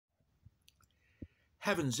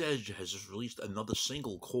Heaven's Edge has just released another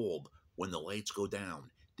single called When the Lights Go Down.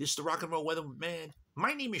 This is the Rock and Roll Weatherman.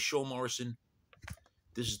 My name is Sean Morrison.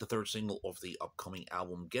 This is the third single of the upcoming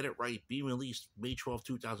album, Get It Right, being released May 12,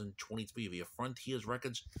 2023 via Frontiers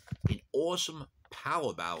Records. An awesome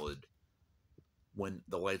power ballad, When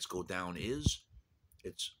the Lights Go Down is.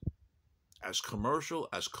 It's as commercial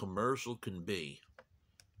can be.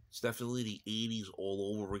 It's definitely the 80s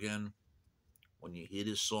all over again. When you hear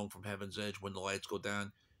this song from Heaven's Edge, When the Lights Go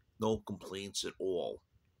Down, no complaints at all.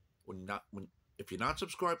 If you're not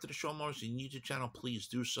subscribed to the Sean Morrison YouTube channel, please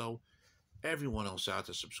do so. Everyone else out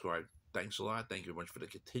there, subscribe. Thanks a lot. Thank you very much for the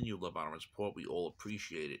continued love, honor, and support. We all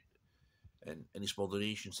appreciate it. And any small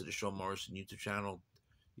donations to the Sean Morrison YouTube channel,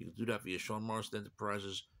 you can do that via Sean Morrison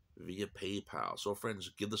Enterprises via PayPal. So, friends,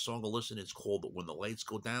 give the song a listen. It's called When the Lights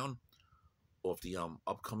Go Down, off the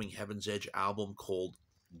upcoming Heaven's Edge album called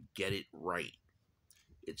Get It Right.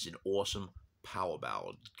 It's an awesome power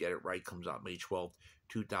ballad. Get It Right comes out May 12th,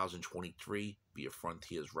 2023 via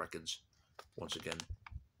Frontiers Records. Once again,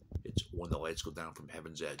 it's When the Lights Go Down from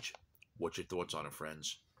Heaven's Edge. What's your thoughts on it,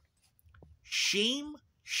 friends? Shame,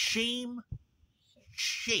 shame,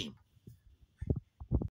 shame.